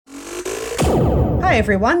Hi,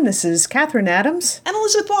 everyone. This is Catherine Adams. And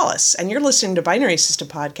Elizabeth Wallace. And you're listening to Binary System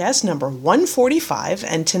Podcast number 145.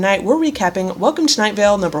 And tonight we're recapping Welcome to Night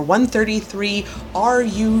Vale number 133, Are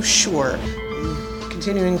You Sure?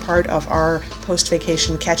 Continuing part of our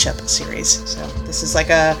post-vacation catch-up series. So this is I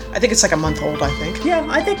think it's like a month old, I think. Yeah,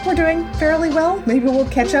 I think we're doing fairly well. Maybe we'll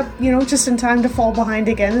catch up, just in time to fall behind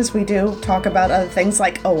again as we do talk about other things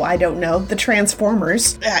like, I don't know, the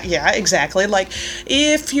Transformers. Yeah, exactly. Like,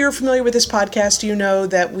 if you're familiar with this podcast, you know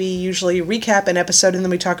that we usually recap an episode and then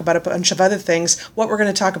we talk about a bunch of other things. What we're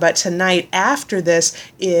going to talk about tonight after this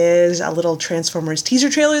is a little Transformers teaser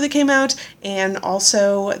trailer that came out, and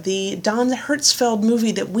also the Don Hertzfeldt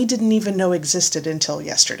movie that we didn't even know existed until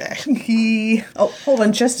yesterday. Hold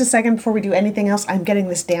on just a second before we do anything else. I'm getting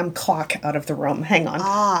this damn clock out of the room. Hang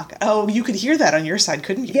on. You could hear that on your side,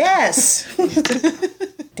 couldn't you? Yes!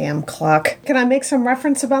 Damn clock. Can I make some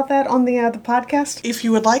reference about that on the podcast? If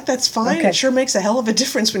you would like, that's fine. Okay. It sure makes a hell of a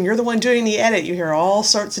difference when you're the one doing the edit. You hear all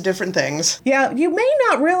sorts of different things. Yeah, you may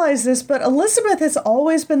not realize this, but Elizabeth has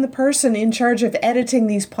always been the person in charge of editing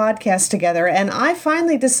these podcasts together, and I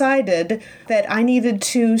finally decided that I needed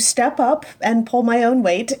to step up and pull my own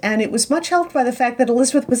weight, and it was much helped by the fact that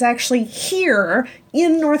Elizabeth was actually here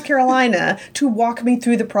in North Carolina to walk me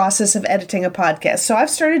through the process of editing a podcast. So I've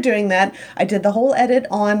started doing that. I did the whole edit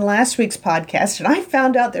on last week's podcast, and I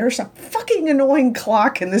found out there's a fucking annoying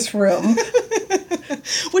clock in this room.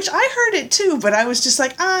 Which I heard it too, but I was just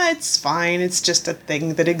like, it's fine. It's just a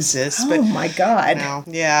thing that exists. Oh my God.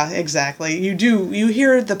 Yeah, exactly. You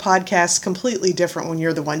hear the podcast completely different when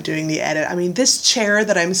you're the one doing the edit. I mean, this chair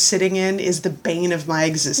that I'm sitting in is the bane of my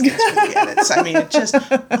existence for the edits. I mean, it just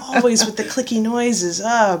always with the clicky noises.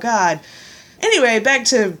 Oh, God. Anyway, back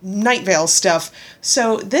to Night Vale stuff.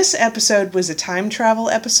 So this episode was a time travel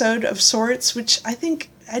episode of sorts, which I think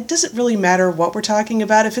it doesn't really matter what we're talking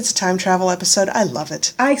about. If it's a time travel episode, I love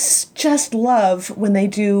it. I just love when they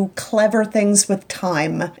do clever things with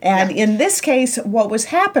time. And in this case, what was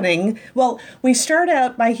happening, we start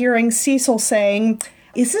out by hearing Cecil saying,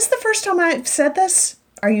 "Is this the first time I've said this?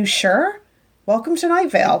 Are you sure? Welcome to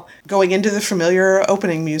Night Vale." Going into the familiar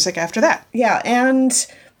opening music after that. Yeah, and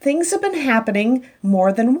things have been happening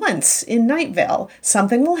more than once in Night Vale.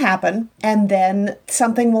 Something will happen, and then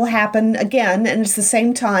something will happen again, and it's the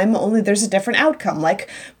same time, only there's a different outcome, like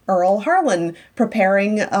Earl Harlan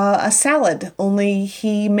preparing a salad, only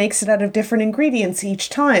he makes it out of different ingredients each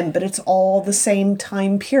time, but it's all the same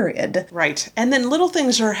time period. Right. And then little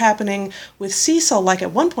things are happening with Cecil, like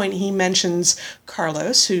at one point he mentions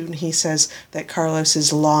Carlos, who he says that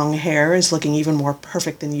Carlos's long hair is looking even more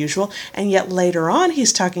perfect than usual, and yet later on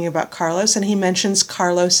he's talking about Carlos and he mentions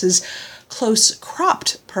Carlos's close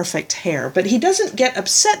cropped perfect hair, but he doesn't get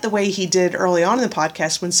upset the way he did early on in the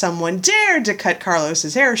podcast when someone dared to cut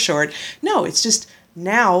Carlos's hair short. No, it's just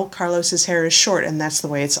now Carlos's hair is short, and that's the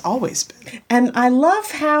way it's always been. And I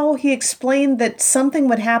love how he explained that something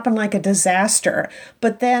would happen like a disaster,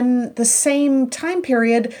 but then the same time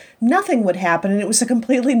period, nothing would happen, and it was a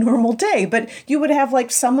completely normal day. But you would have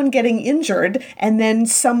like someone getting injured, and then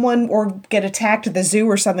someone, or get attacked at the zoo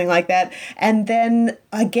or something like that, and then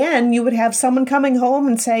again, you would have someone coming home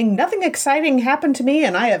and saying, "Nothing exciting happened to me,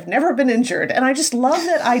 and I have never been injured." And I just love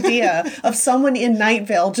that idea of someone in Night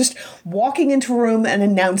Vale just walking into a room and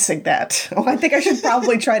announcing that. I think I should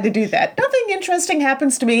probably try to do that. Nothing interesting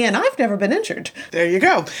happens to me, and I've never been injured. There you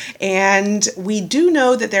go. And we do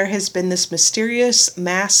know that there has been this mysterious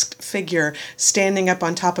masked figure standing up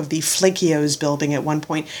on top of the Flakios building at one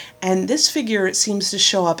point, and this figure seems to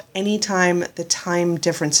show up anytime the time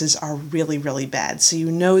differences are really, really bad. So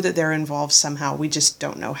you know that they're involved somehow. We just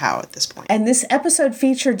don't know how at this point. And this episode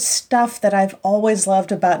featured stuff that I've always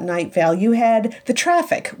loved about Night Vale. You had the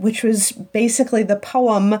traffic, which was basically the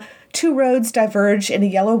poem "Two roads diverge in a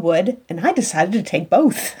yellow wood," and I decided to take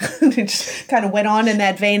both. It just kind of went on in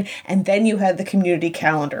that vein. And then you had the community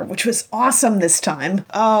calendar, which was awesome this time.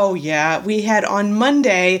 Oh, yeah. We had on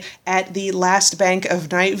Monday at the last bank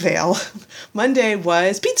of Night Vale, Monday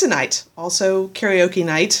was pizza night, also karaoke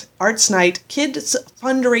night, arts night, kids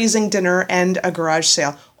fundraising dinner, and a garage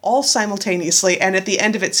sale, all simultaneously. And at the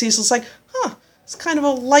end of it, Cecil's like, it's kind of a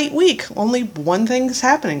light week. Only one thing's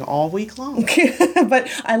happening all week long. But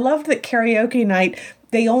I loved that karaoke night,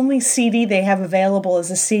 the only CD they have available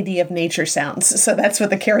is a CD of nature sounds. So that's what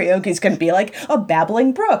the karaoke is going to be like, a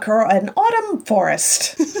babbling brook or an autumn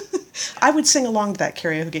forest. I would sing along to that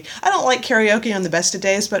karaoke. I don't like karaoke on the best of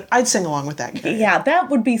days, but I'd sing along with that karaoke. Yeah, that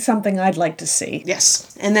would be something I'd like to see.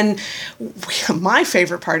 Yes. And then my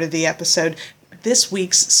favorite part of the episode, this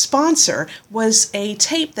week's sponsor was a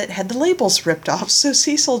tape that had the labels ripped off. So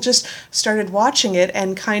Cecil just started watching it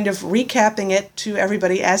and kind of recapping it to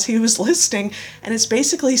everybody as he was listening. And it's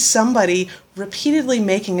basically somebody repeatedly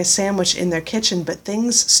making a sandwich in their kitchen, but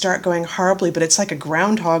things start going horribly, but it's like a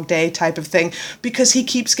Groundhog Day type of thing because he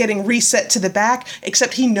keeps getting reset to the back,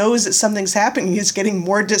 except he knows that something's happening. He's getting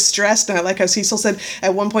more distressed. And I like how Cecil said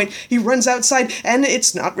at one point he runs outside and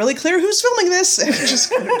it's not really clear who's filming this. And it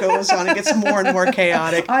just kind of goes on. It gets more and more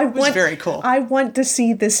chaotic. It was very cool. I want to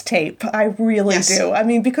see this tape. I really do. I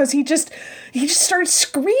mean, because he just starts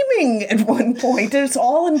screaming at one point. It's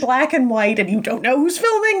all in black and white and you don't know who's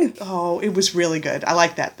filming. Oh, it was really good. I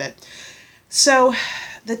like that bit. So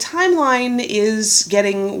the timeline is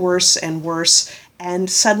getting worse and worse, and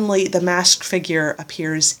suddenly the masked figure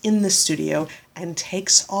appears in the studio and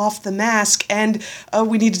takes off the mask, and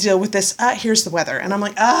we need to deal with this. Here's the weather. And I'm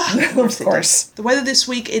like, of course. The weather this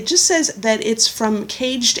week, it just says that it's from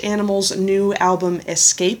Caged Animals' new album,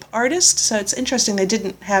 Escape Artist. So it's interesting they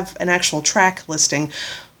didn't have an actual track listing.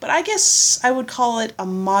 But I guess I would call it a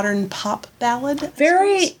modern pop ballad.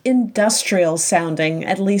 Very industrial sounding,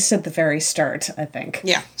 at least at the very start, I think.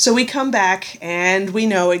 Yeah. So we come back and we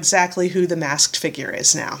know exactly who the masked figure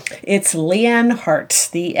is now. It's Leanne Hart,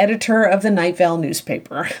 the editor of the Night Vale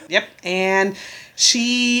newspaper. Yep. And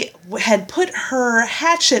she had put her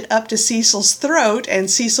hatchet up to Cecil's throat,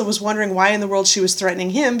 and Cecil was wondering why in the world she was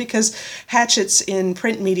threatening him, because hatchets in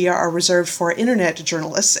print media are reserved for internet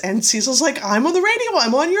journalists. And Cecil's like, I'm on the radio,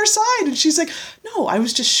 I'm on your side. And she's like, no, I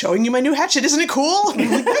was just showing you my new hatchet. Isn't it cool?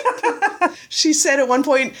 She said at one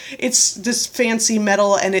point, it's this fancy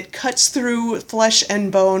metal and it cuts through flesh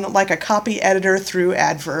and bone like a copy editor through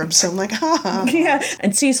adverbs. So I'm like, Yeah.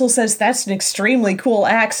 And Cecil says, that's an extremely cool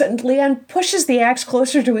axe. And Leanne pushes the axe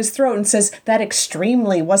closer to his throat and says, that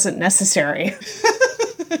extremely wasn't necessary.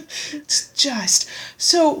 It's just...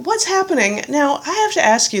 So, what's happening? Now, I have to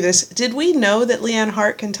ask you this. Did we know that Leanne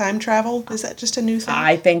Hart can time travel? Is that just a new thing?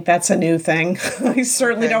 I think that's a new thing. I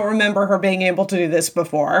certainly don't remember her being able to do this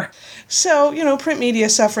before. So, print media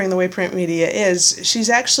suffering the way print media is. She's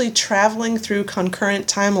actually traveling through concurrent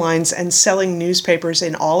timelines and selling newspapers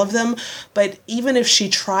in all of them. But even if she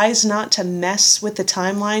tries not to mess with the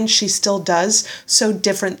timeline, she still does. So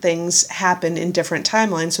different things happen in different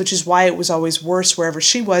timelines, which is why it was always worse wherever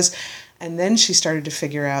she was. And then she started to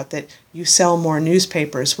figure out that you sell more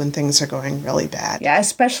newspapers when things are going really bad. Yeah,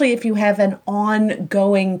 especially if you have an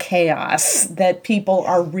ongoing chaos that people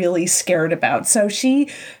are really scared about. So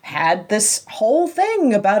she had this whole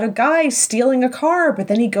thing about a guy stealing a car, but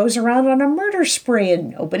then he goes around on a murder spree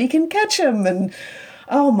and nobody can catch him. And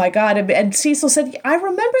oh my God. And Cecil said, I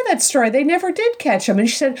remember that story. They never did catch him. And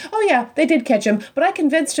she said, oh yeah, they did catch him, but I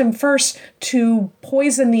convinced him first to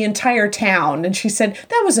poison the entire town. And she said,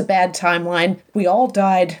 that was a bad timeline. We all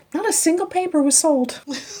died. Not a single paper was sold.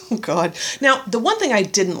 Oh God. Now, the one thing I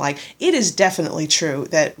didn't like, it is definitely true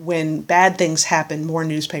that when bad things happen, more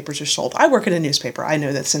newspapers are sold. I work in a newspaper. I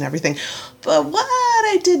know that's and everything. But what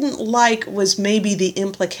I didn't like was maybe the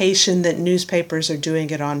implication that newspapers are doing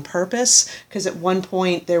it on purpose. Because at one point,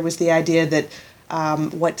 there was the idea that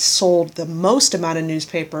what sold the most amount of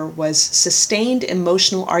newspaper was sustained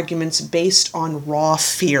emotional arguments based on raw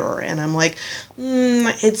fear. And I'm like,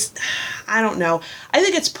 I don't know. I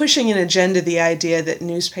think it's pushing an agenda, the idea that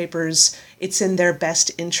newspapers, it's in their best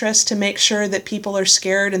interest to make sure that people are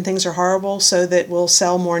scared and things are horrible so that we'll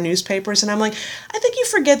sell more newspapers. And I'm like, I think you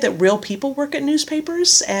forget that real people work at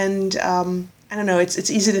newspapers, and I don't know, it's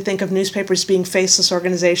easy to think of newspapers being faceless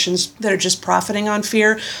organizations that are just profiting on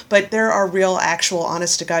fear, but there are real, actual,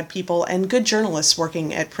 honest-to-God people and good journalists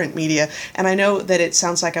working at print media. And I know that it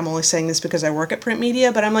sounds like I'm only saying this because I work at print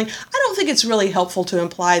media, but I'm like, I don't think it's really helpful to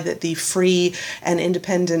imply that the free and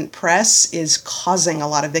independent press is causing a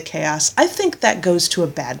lot of the chaos. I think that goes to a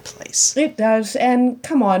bad place. It does, and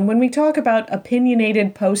come on, when we talk about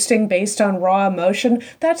opinionated posting based on raw emotion,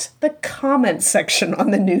 that's the comment section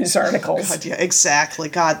on the news articles. God, yeah. Exactly.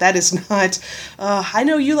 God, that is not... I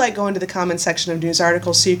know you like going to the comment section of news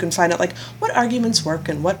articles so you can find out, like, what arguments work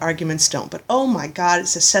and what arguments don't. But, oh my God,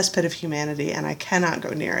 it's a cesspit of humanity, and I cannot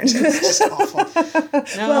go near it. It's just awful.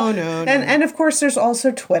 No. And, of course, there's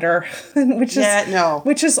also Twitter, which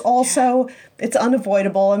is also... It's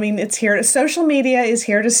unavoidable. I mean, it's here. Social media is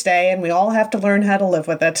here to stay, and we all have to learn how to live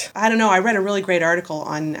with it. I don't know. I read a really great article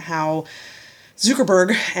on how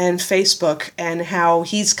Zuckerberg and Facebook, and how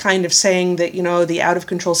he's kind of saying that, the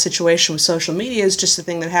out-of-control situation with social media is just the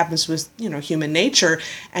thing that happens with, human nature.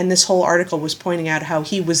 And this whole article was pointing out how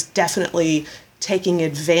he was definitely taking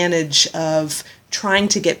advantage of trying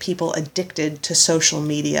to get people addicted to social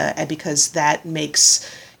media, because that makes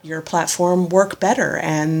your platform work better.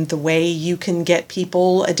 And the way you can get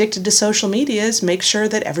people addicted to social media is make sure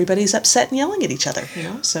that everybody's upset and yelling at each other,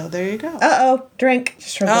 So there you go. Uh-oh, drink.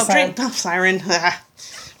 Just heard the siren. Drink. Oh, siren.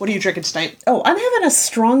 What are you drinking tonight? Oh, I'm having a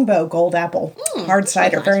Strongbow Gold Apple. Hard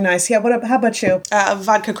cider. nice. Very nice. Yeah, how about you?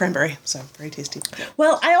 Vodka cranberry. So very tasty.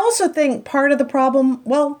 Well, I also think part of the problem,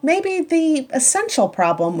 maybe the essential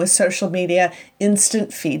problem with social media,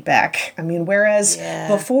 instant feedback. I mean, whereas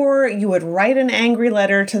before you would write an angry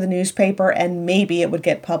letter to the newspaper and maybe it would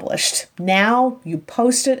get published. Now you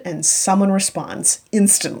post it and someone responds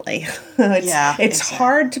instantly. It's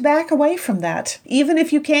hard to back away from that. Even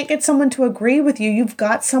if you can't get someone to agree with you, you've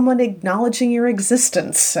got someone acknowledging your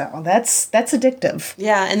existence. So that's addictive.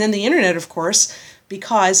 Yeah, and then the internet, of course,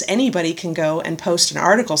 because anybody can go and post an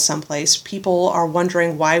article someplace, people are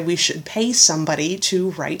wondering why we should pay somebody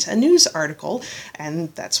to write a news article.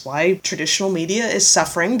 And that's why traditional media is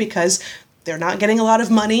suffering, because they're not getting a lot of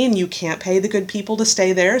money and you can't pay the good people to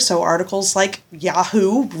stay there. So articles like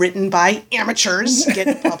Yahoo, written by amateurs,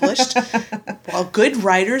 get published, while good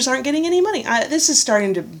writers aren't getting any money. This is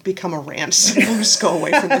starting to become a rant, so we'll just go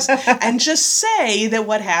away from this and just say that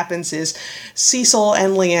what happens is Cecil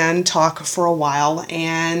and Leanne talk for a while,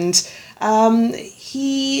 and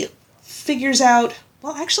he figures out,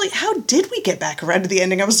 well, actually, how did we get back around to the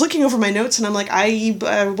ending? I was looking over my notes and I'm like,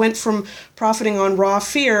 I went from profiting on raw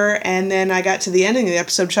fear and then I got to the ending of the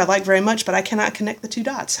episode, which I like very much, but I cannot connect the two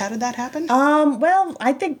dots. How did that happen? Well,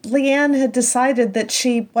 I think Leanne had decided that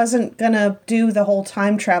she wasn't going to do the whole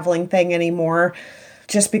time traveling thing anymore,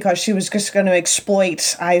 just because she was just going to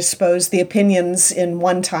exploit, I suppose, the opinions in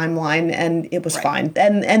one timeline, and it was fine.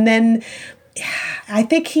 And then I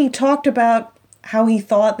think he talked about how he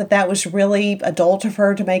thought that was really adult of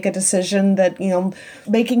her to make a decision that,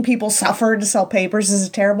 making people suffer to sell papers is a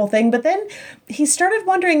terrible thing. But then he started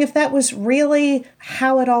wondering if that was really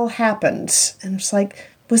how it all happened. And it's like,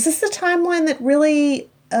 was this the timeline that really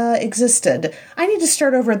existed? I need to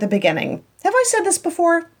start over at the beginning. Have I said this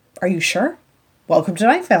before? Are you sure? Welcome to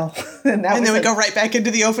Night Vale. And then we go right back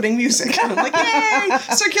into the opening music. I'm like, yay!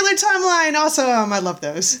 Circular timeline. Awesome. I love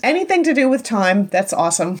those. Anything to do with time, that's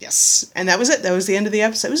awesome. Yes. And that was it. That was the end of the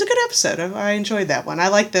episode. It was a good episode. I enjoyed that one. I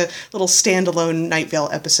like the little standalone Night Vale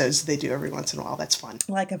episodes they do every once in a while. That's fun.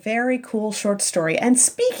 Like a very cool short story. And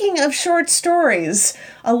speaking of short stories,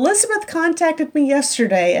 Elizabeth contacted me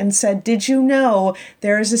yesterday and said, did you know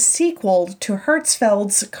there is a sequel to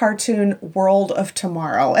Hertzfeld's cartoon World of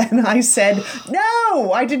Tomorrow? And I said,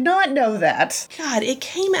 no, I did not know that. God, it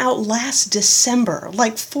came out last December,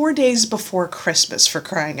 like 4 days before Christmas, for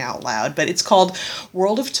crying out loud. But it's called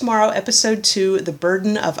World of Tomorrow, Episode 2, The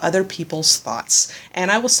Burden of Other People's Thoughts. And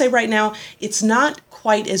I will say right now, it's not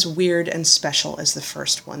quite as weird and special as the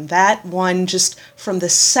first one. That one, just from the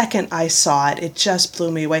second I saw it, it just blew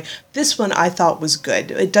me away. This one I thought was good.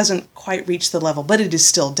 It doesn't quite reach the level, but it is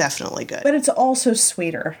still definitely good. But it's also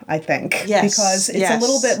sweeter, I think. Yes. Because it's a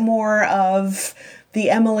little bit more of the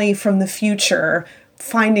Emily from the future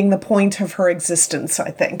finding the point of her existence, I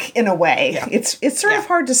think, in a way. Yeah. It's sort of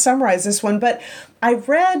hard to summarize this one, but I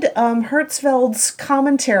read Hertzfeld's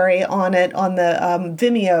commentary on it on the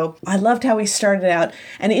Vimeo. I loved how he started out.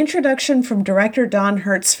 An introduction from director Don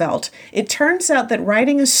Hertzfeld. It turns out that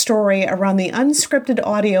writing a story around the unscripted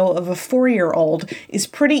audio of a 4-year-old is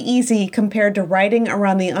pretty easy compared to writing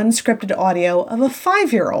around the unscripted audio of a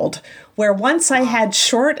 5-year-old. Where once I had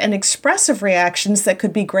short and expressive reactions that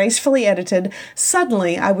could be gracefully edited,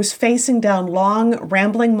 suddenly I was facing down long,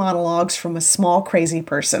 rambling monologues from a small, crazy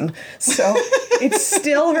person. So it's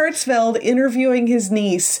still Hertzfeld interviewing his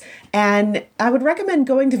niece, and I would recommend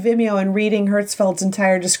going to Vimeo and reading Hertzfeld's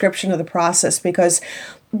entire description of the process, because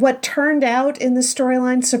what turned out in the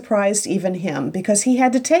storyline surprised even him, because he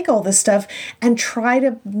had to take all this stuff and try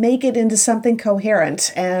to make it into something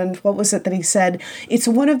coherent. And what was it that he said? It's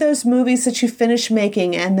one of those movies that you finish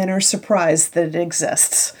making and then are surprised that it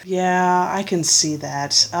exists. Yeah, I can see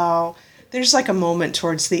that. Oh, there's like a moment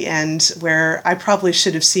towards the end where I probably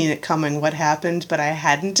should have seen it coming what happened, but I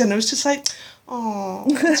hadn't. And I was just like, oh,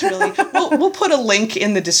 that's really... we'll put a link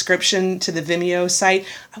in the description to the Vimeo site.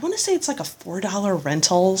 I want to say it's like a $4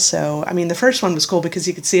 rental. So, I mean, the first one was cool because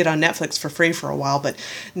you could see it on Netflix for free for a while, but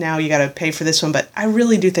now you got to pay for this one. But I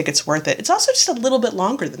really do think it's worth it. It's also just a little bit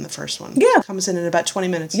longer than the first one. Yeah. It comes in about 20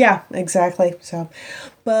 minutes. Yeah, exactly. So,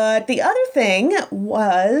 but the other thing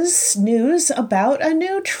was news about a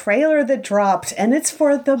new trailer that dropped, and it's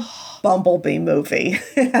for the Bumblebee movie.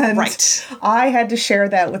 And right. I had to share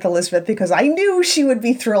that with Elizabeth because I knew knew she would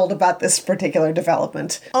be thrilled about this particular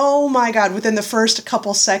development. Oh my God, within the first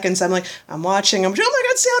couple seconds, I'm watching, oh my God,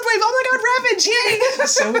 Soundwave, oh my God, Ravage,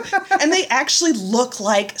 yay! And they actually look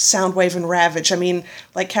like Soundwave and Ravage. I mean,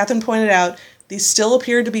 like Catherine pointed out, these still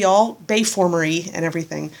appeared to be all Bayformery and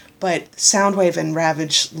everything, but Soundwave and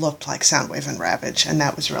Ravage looked like Soundwave and Ravage, and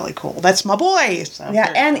that was really cool. That's my boy! So,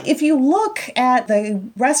 yeah, and if you look at the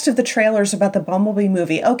rest of the trailers about the Bumblebee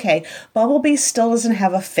movie, okay, Bumblebee still doesn't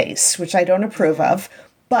have a face, which I don't approve of,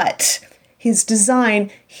 but his design,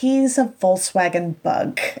 he's a Volkswagen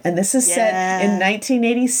Bug. And this is set in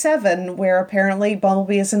 1987, where apparently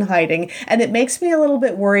Bumblebee is in hiding. And it makes me a little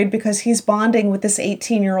bit worried because he's bonding with this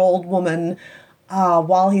 18-year-old woman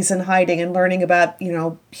while he's in hiding and learning about,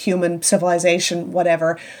 human civilization,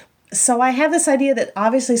 whatever. So I have this idea that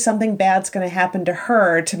obviously something bad's going to happen to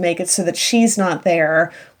her to make it so that she's not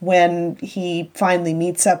there when he finally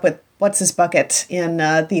meets up with What's-His-Bucket in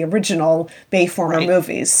the original Bayformer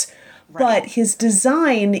movies. Right. But his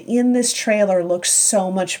design in this trailer looks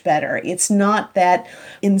so much better. It's not that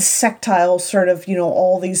insectile sort of,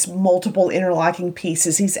 all these multiple interlocking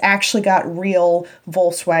pieces. He's actually got real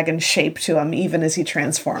Volkswagen shape to him, even as he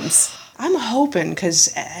transforms. I'm hoping,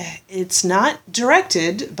 because it's not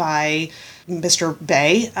directed by Mr.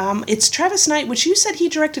 Bay. It's Travis Knight, which you said he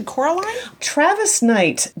directed Coraline? Travis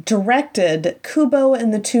Knight directed Kubo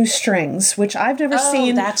and the Two Strings, which I've never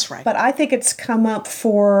seen. Oh, that's right. But I think it's come up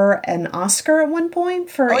for an Oscar at one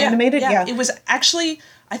point for animated. Yeah, it was actually...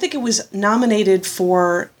 I think it was nominated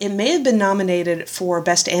for, it may have been nominated for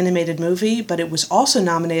Best Animated Movie, but it was also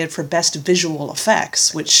nominated for Best Visual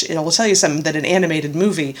Effects, which will tell you something that an animated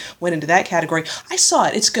movie went into that category. I saw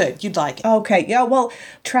it. It's good. You'd like it. Okay. Yeah, well,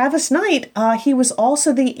 Travis Knight, he was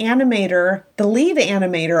also the lead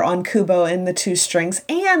animator on Kubo and the Two Strings,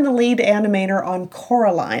 and the lead animator on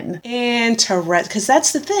Coraline. Because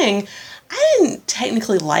that's the thing. I didn't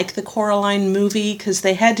technically like the Coraline movie because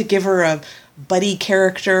they had to give her a buddy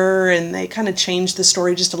character and they kind of changed the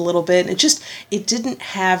story just a little bit. It didn't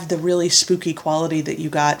have the really spooky quality that you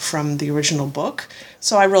got from the original book.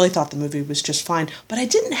 So I really thought the movie was just fine, but I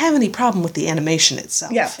didn't have any problem with the animation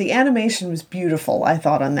itself. Yeah, the animation was beautiful, I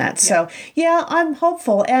thought, on that. So yeah, I'm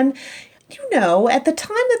hopeful. And at the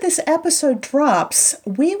time that this episode drops,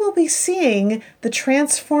 we will be seeing the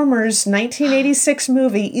Transformers 1986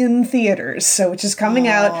 movie in theaters, which is coming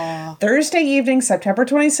out Thursday evening, September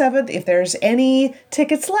 27th. If there's any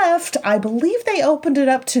tickets left, I believe they opened it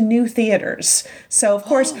up to new theaters. So, of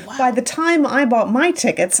course, by the time I bought my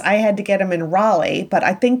tickets, I had to get them in Raleigh, but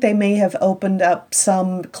I think they may have opened up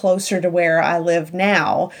some closer to where I live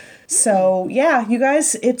now. So, yeah, you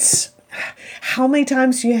guys, it's... How many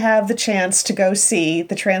times do you have the chance to go see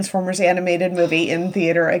the Transformers animated movie in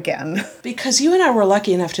theater again? Because you and I were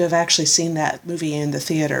lucky enough to have actually seen that movie in the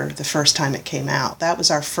theater the first time it came out. That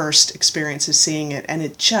was our first experience of seeing it, and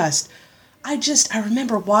I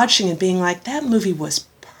remember watching and being like, that movie was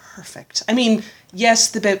perfect. I mean, yes,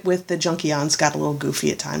 the bit with the Junkions got a little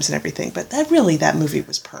goofy at times and everything, but that movie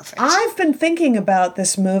was perfect. I've been thinking about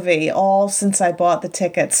this movie all since I bought the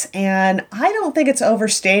tickets, and I don't think it's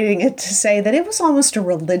overstating it to say that it was almost a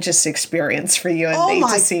religious experience for you and me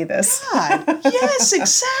to see this. God. Yes,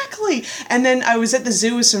 exactly. And then I was at the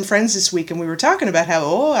zoo with some friends this week, and we were talking about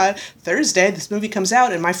how, Thursday this movie comes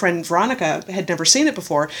out, and my friend Veronica had never seen it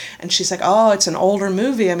before, and she's like, oh, it's an older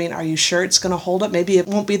movie. I mean, are you sure it's going to hold up? Maybe it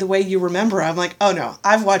won't be the way you remember. I'm like, oh no,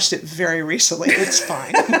 I've watched it very recently. It's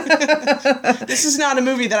fine. This is not a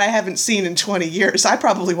movie that I haven't seen in 20 years. I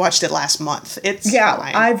probably watched it last month. It's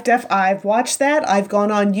fine. I've watched that. I've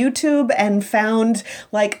gone on YouTube and found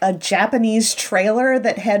like a Japanese trailer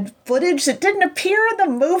that had footage that didn't appear in the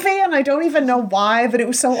movie, and I don't even know why, but it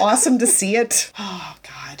was so awesome to see it. Oh,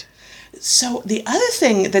 God. So the other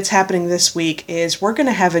thing that's happening this week is we're going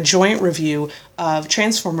to have a joint review of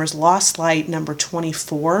Transformers Lost Light number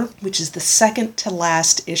 24, which is the second to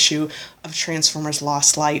last issue of Transformers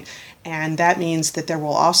Lost Light. And that means that there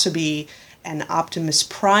will also be an Optimus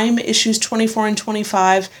Prime issues 24 and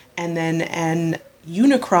 25, and then an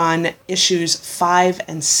Unicron issues 5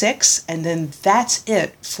 and 6, and then that's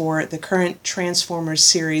it for the current Transformers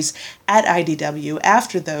series at IDW.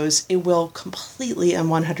 After those, it will completely and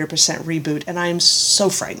 100% reboot, and I am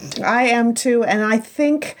so frightened. I am too, and I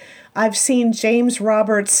think I've seen James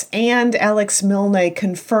Roberts and Alex Milne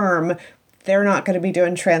confirm they're not going to be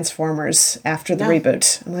doing Transformers after the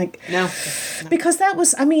reboot. I'm like, no. Because that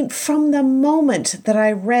was, from the moment that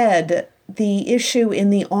I read the issue in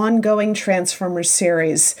the ongoing Transformers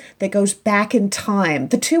series that goes back in time.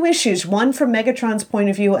 The two issues, one from Megatron's point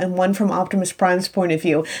of view and one from Optimus Prime's point of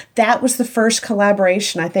view, that was the first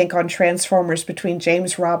collaboration, I think, on Transformers between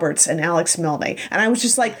James Roberts and Alex Milne. And I was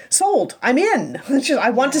just like, sold. I'm in. I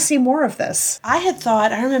want to see more of this.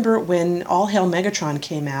 I remember when All Hail Megatron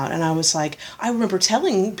came out, and I was like, I remember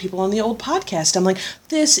telling people on the old podcast, I'm like,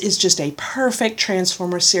 this is just a perfect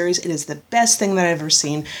Transformers series. It is the best thing that I've ever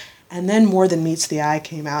seen. And then More Than Meets the Eye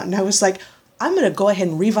came out, and I was like, I'm going to go ahead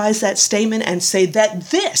and revise that statement and say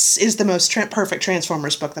that this is the most perfect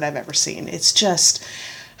Transformers book that I've ever seen. It's just,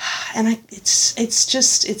 and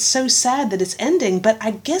it's so sad that it's ending, but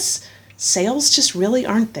I guess sales just really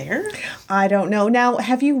aren't there. I don't know. Now,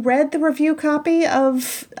 have you read the review copy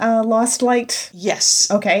of Lost Light?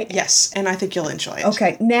 Yes. Okay. Yes, and I think you'll enjoy it.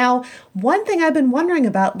 Okay. Now, one thing I've been wondering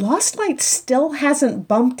about, Lost Light still hasn't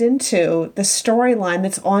bumped into the storyline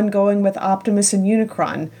that's ongoing with Optimus and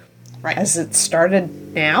Unicron. Right. Has it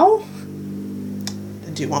started now?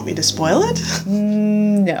 Do you want me to spoil it?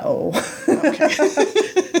 No. Okay.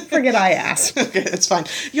 Forget I asked. Okay, that's fine.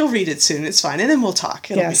 You'll read it soon. It's fine. And then we'll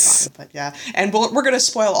talk. It'll be fine. But yeah. And we're going to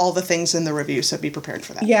spoil all the things in the review, so be prepared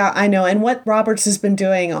for that. Yeah, I know. And what Roberts has been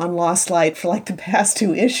doing on Lost Light for like the past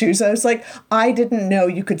 2 issues, I was like, I didn't know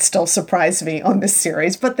you could still surprise me on this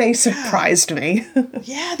series, but they surprised me.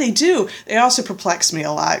 Yeah, they do. They also perplex me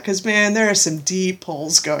a lot because, man, there are some deep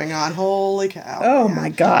pulls going on. Holy cow. Oh, my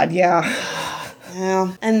God. Yeah.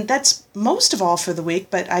 Yeah, and that's most of all for the week,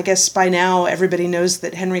 but I guess by now everybody knows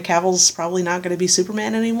that Henry Cavill's probably not going to be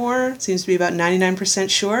Superman anymore. Seems to be about 99%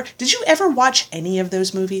 sure. Did you ever watch any of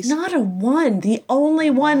those movies? Not a one. The only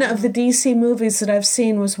one of the DC movies that I've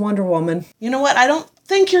seen was Wonder Woman. You know what? I don't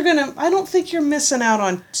think you're missing out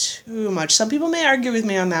on too much. Some people may argue with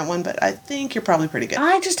me on that one, but I think you're probably pretty good.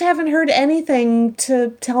 I just haven't heard anything to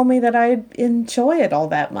tell me that I enjoy it all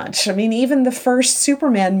that much. I mean, even the first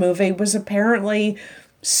Superman movie was apparently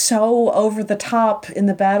so over the top in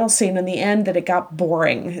the battle scene in the end that it got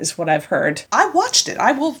boring, is what I've heard. I watched it.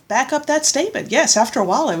 I will back up that statement. Yes, after a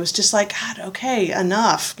while I was just like, God, okay,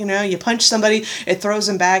 enough. You know, you punch somebody, it throws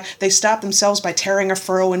them back. They stop themselves by tearing a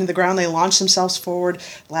furrow into the ground. They launch themselves forward,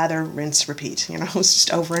 lather, rinse, repeat. You know, it's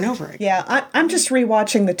just over and over again. Yeah, I'm just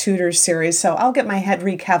rewatching the Tudors series, so I'll get my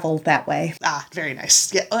Henry Cavill that way. Ah, very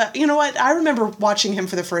nice. Yeah, you know what? I remember watching him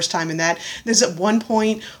for the first time in that. There's at one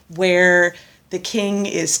point where the king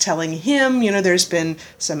is telling him, you know, there's been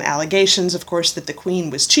some allegations, of course, that the queen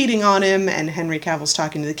was cheating on him, and Henry Cavill's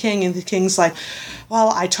talking to the king, and the king's like,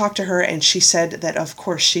 well, I talked to her, and she said that, of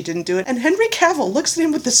course, she didn't do it. And Henry Cavill looks at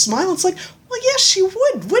him with a smile. It's like, well, yes, she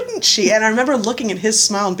would, wouldn't she? And I remember looking at his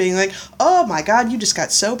smile and being like, oh, my God, you just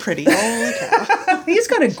got so pretty. Holy cow. He's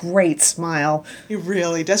got a great smile. He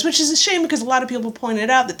really does, which is a shame because a lot of people pointed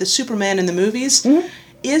out that the Superman in the movies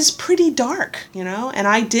is pretty dark, you know? And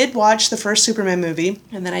I did watch the first Superman movie,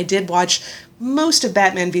 and then I did watch most of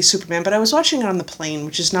Batman v Superman, but I was watching it on the plane,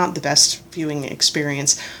 which is not the best viewing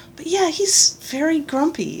experience. But yeah, he's very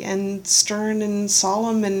grumpy and stern and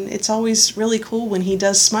solemn, and it's always really cool when he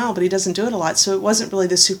does smile, but he doesn't do it a lot, so it wasn't really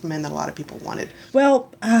the Superman that a lot of people wanted.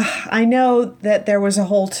 Well, I know that there was a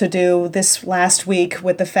whole to-do this last week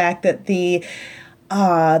with the fact that the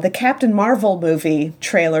Captain Marvel movie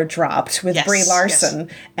trailer dropped with Brie Larson,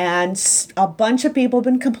 and a bunch of people have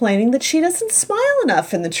been complaining that she doesn't smile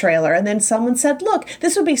enough in the trailer. And then someone said, look,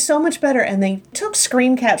 this would be so much better. And they took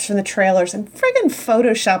screen caps from the trailers and friggin'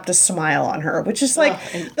 photoshopped a smile on her, which is like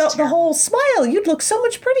the whole smile, you'd look so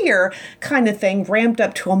much prettier kind of thing, ramped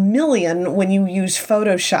up to 1,000,000 when you use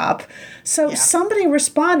Photoshop. So somebody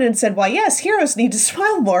responded and said, well, yes, heroes need to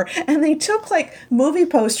smile more. And they took like movie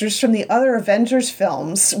posters from the other Avengers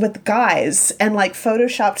films with guys and like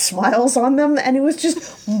photoshopped smiles on them. And it was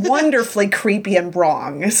just wonderfully creepy and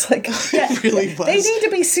wrong. It's like, it really was. They need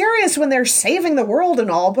to be serious when they're saving the world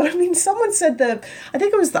and all. But I mean, someone said I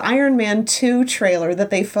think it was the Iron Man 2 trailer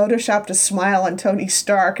that they photoshopped a smile on Tony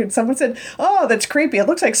Stark. And someone said, oh, that's creepy. It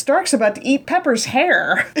looks like Stark's about to eat Pepper's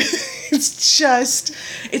hair. It's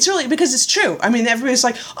really, because it's true. I mean, everybody's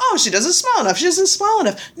like, oh, she doesn't smile enough. She doesn't smile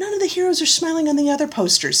enough. None of the heroes are smiling on the other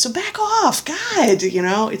posters. So back off. God, you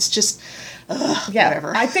know, it's just,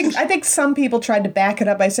 whatever. I think some people tried to back it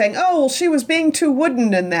up by saying, oh, well, she was being too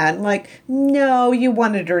wooden in that. Like, no, you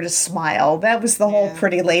wanted her to smile. That was the whole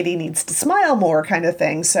pretty lady needs to smile more kind of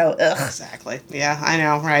thing. So, Exactly. Yeah, I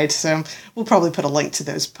know, right? So we'll probably put a link to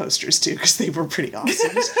those posters, too, because they were pretty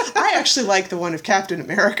awesome. I actually like the one of Captain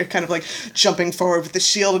America kind of like jumping forward with the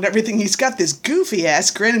shield and everything. He's got this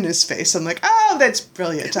goofy-ass grin in his face. I'm like, oh, that's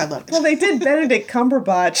brilliant. I love it. Well, they did Benedict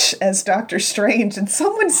Cumberbatch as Doctor Strange, and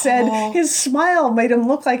someone said his smile made him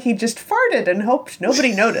look like he just farted and hoped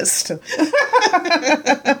nobody noticed.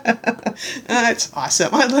 It's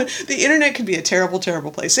awesome. The internet can be a terrible,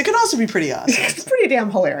 terrible place. It can also be pretty awesome. It's pretty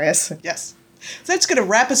damn hilarious. Yes. So that's going to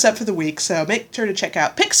wrap us up for the week. So make sure to check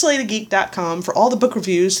out pixelatedgeek.com for all the book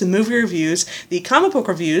reviews, the movie reviews, the comic book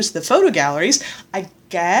reviews, the photo galleries. I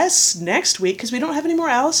guess next week, because we don't have any more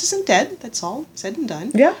Alice Isn't Dead. That's all said and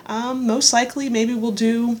done. Yeah. Most likely, maybe we'll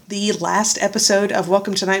do the last episode of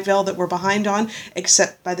Welcome to Night Vale that we're behind on,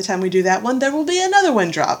 except by the time we do that one, there will be another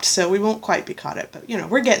one dropped. So we won't quite be caught up. But,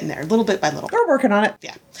 we're getting there, little bit by little. We're working on it.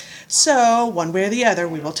 Yeah. So, one way or the other,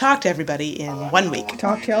 we will talk to everybody in 1 week.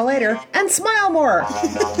 Talk to y'all later. And smile more.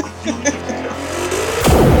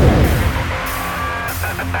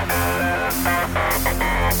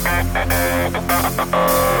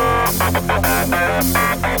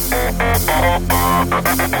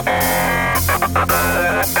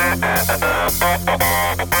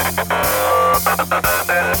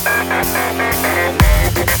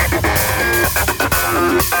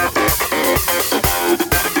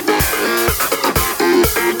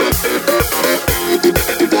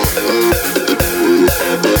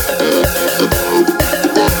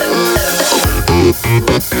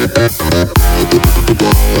 We'll be right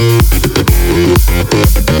back.